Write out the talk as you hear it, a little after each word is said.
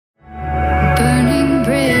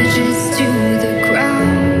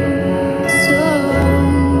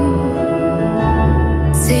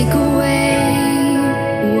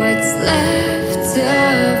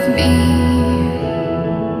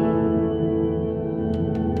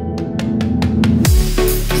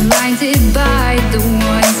blinded by the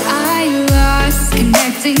ones I lost,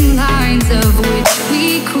 connecting lines of which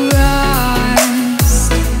we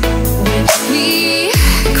crossed,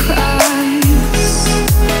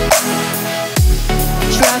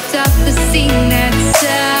 dropped off the scene at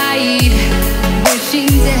sight, wishing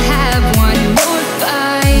to have one more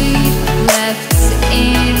fight left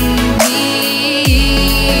in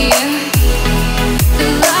me. The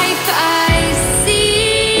life I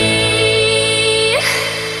see,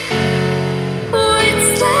 what's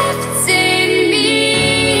left in me.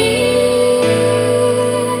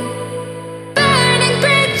 Burning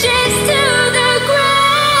bridges to the ground.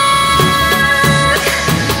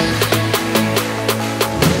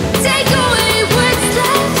 Take away what's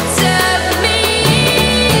left of me.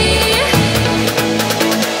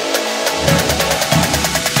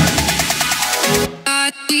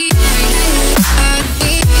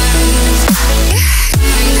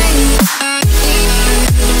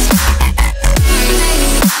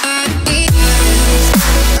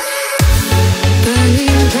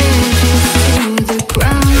 Burning bridges to the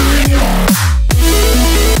ground.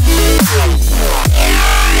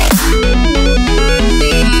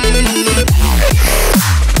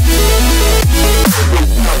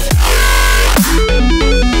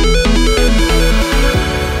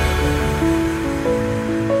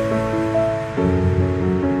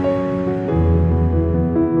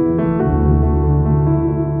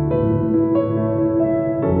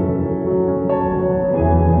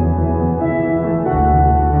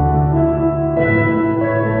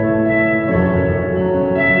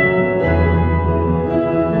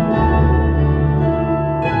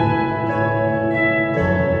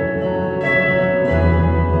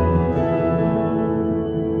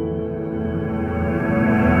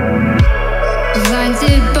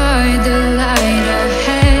 Blinded by the light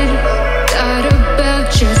ahead, thought about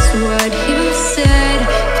just what you said.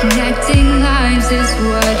 Connecting lines is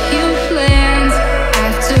what you planned.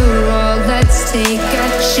 After all, let's take a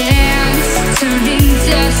chance. Turning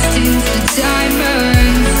dust into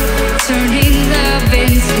diamonds, turning love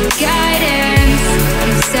into guidance.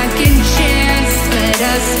 A second chance, let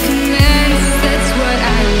us commence. That's what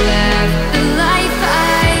I left. The life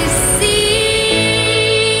I see,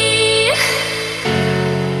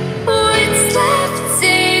 what's left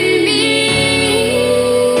in me.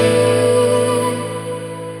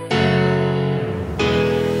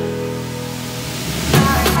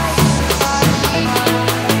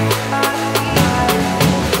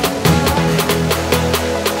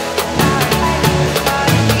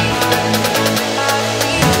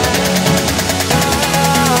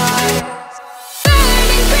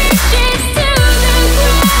 Burning bridges to the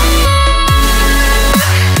ground.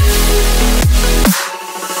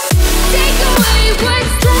 Take away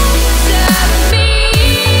what's left of me.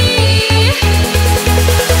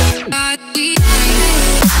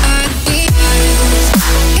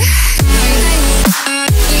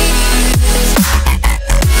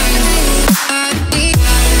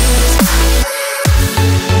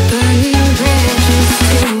 Burning bridges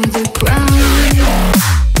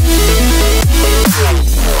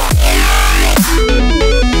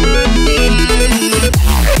to the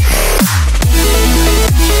ground.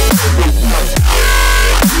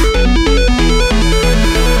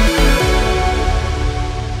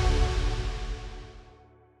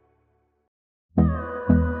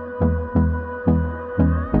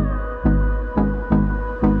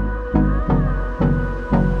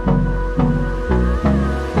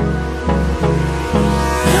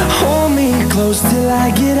 Hold me close till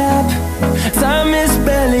I get up. Time is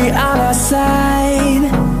barely on our side.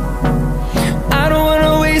 I don't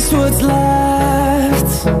wanna waste what's left.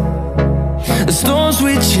 The storms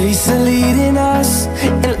we chase are leading us,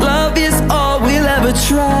 and love is all we'll ever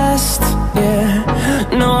trust. Yeah,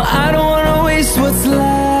 no, I don't wanna waste what's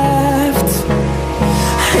left.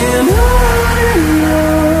 And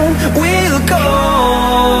on we'll go,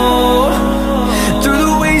 through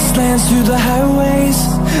the wastelands, through the highways,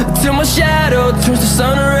 till my shadow turns to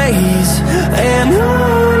sun rays. And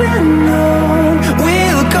on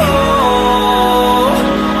we'll go,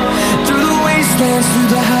 through the wastelands, through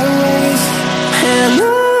the highways. And on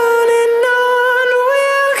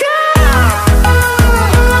we'll go.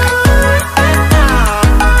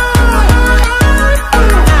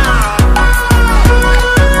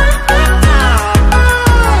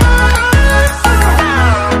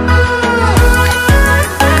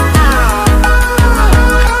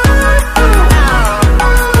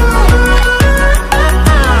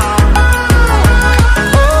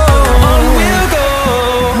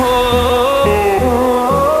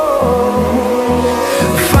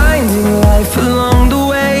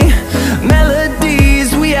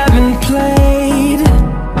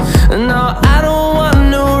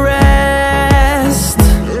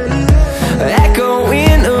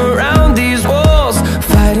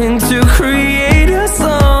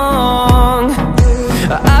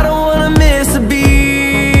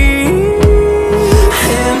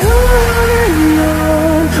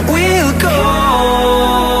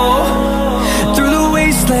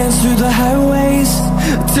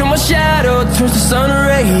 turns to sun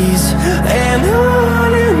rays, and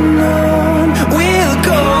on we'll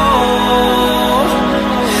go,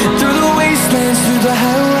 through the wastelands, through the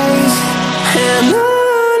highways, and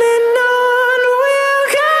on we'll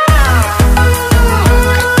go.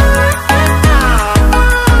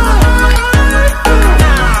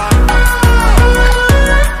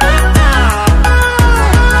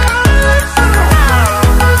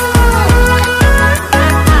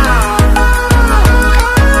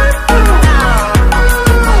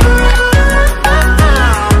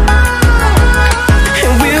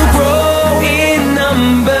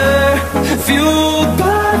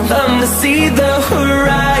 See the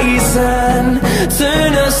horizon,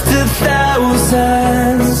 turn us to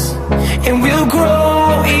thousands, and we'll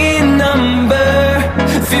grow in number,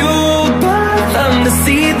 fueled by them to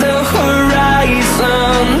see the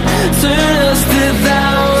horizon, turn us to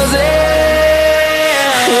thousands,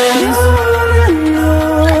 and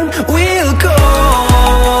on we'll go,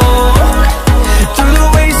 through the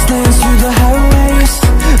wastelands, through the highways,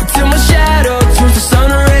 till my shadow turns to sun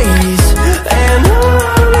rays, and on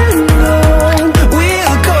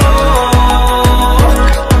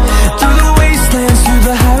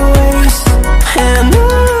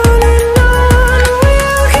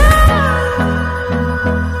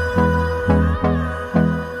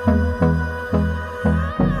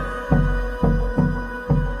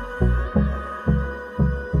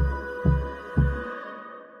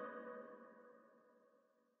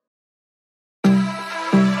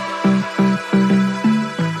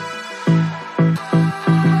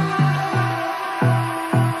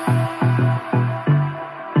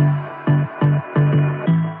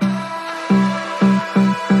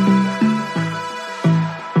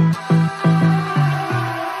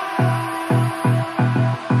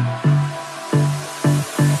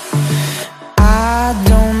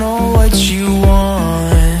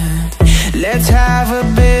let's have a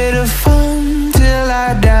bit of fun till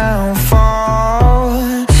I downfall.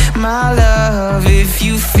 My love, if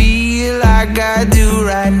you feel like I do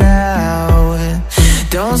right now,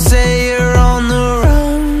 don't say you're on the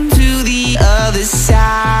run to the other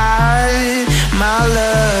side, my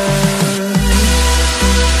love.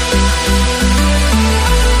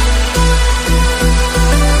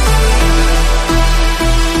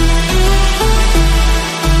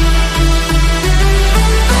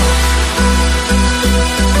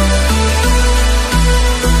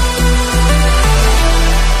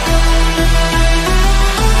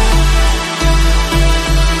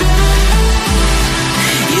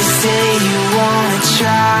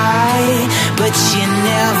 But you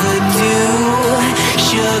never do.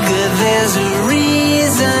 Sugar, there's a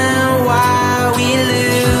reason why we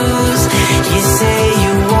lose. You say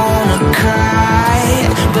you wanna cry,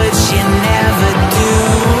 but you never do.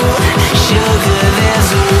 Sugar, there's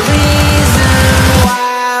a reason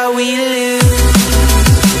why we lose.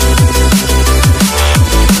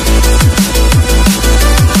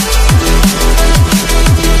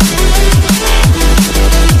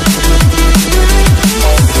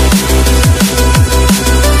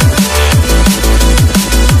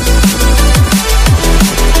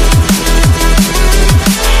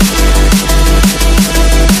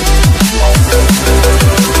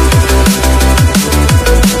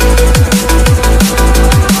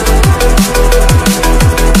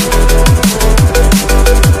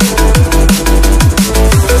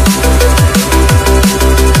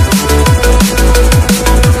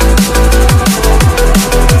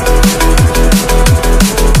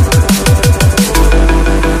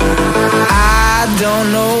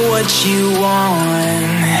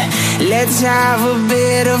 Let's have a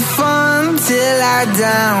bit of fun till I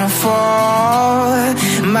downfall.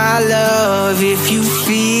 My love, if you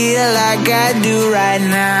feel like I do right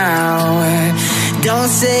now, don't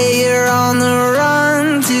say you're on the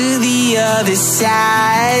run to the other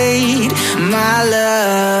side, my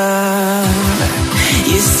love.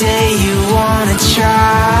 You say you wanna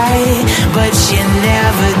try, but you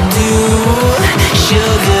never do.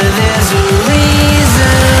 Sugar,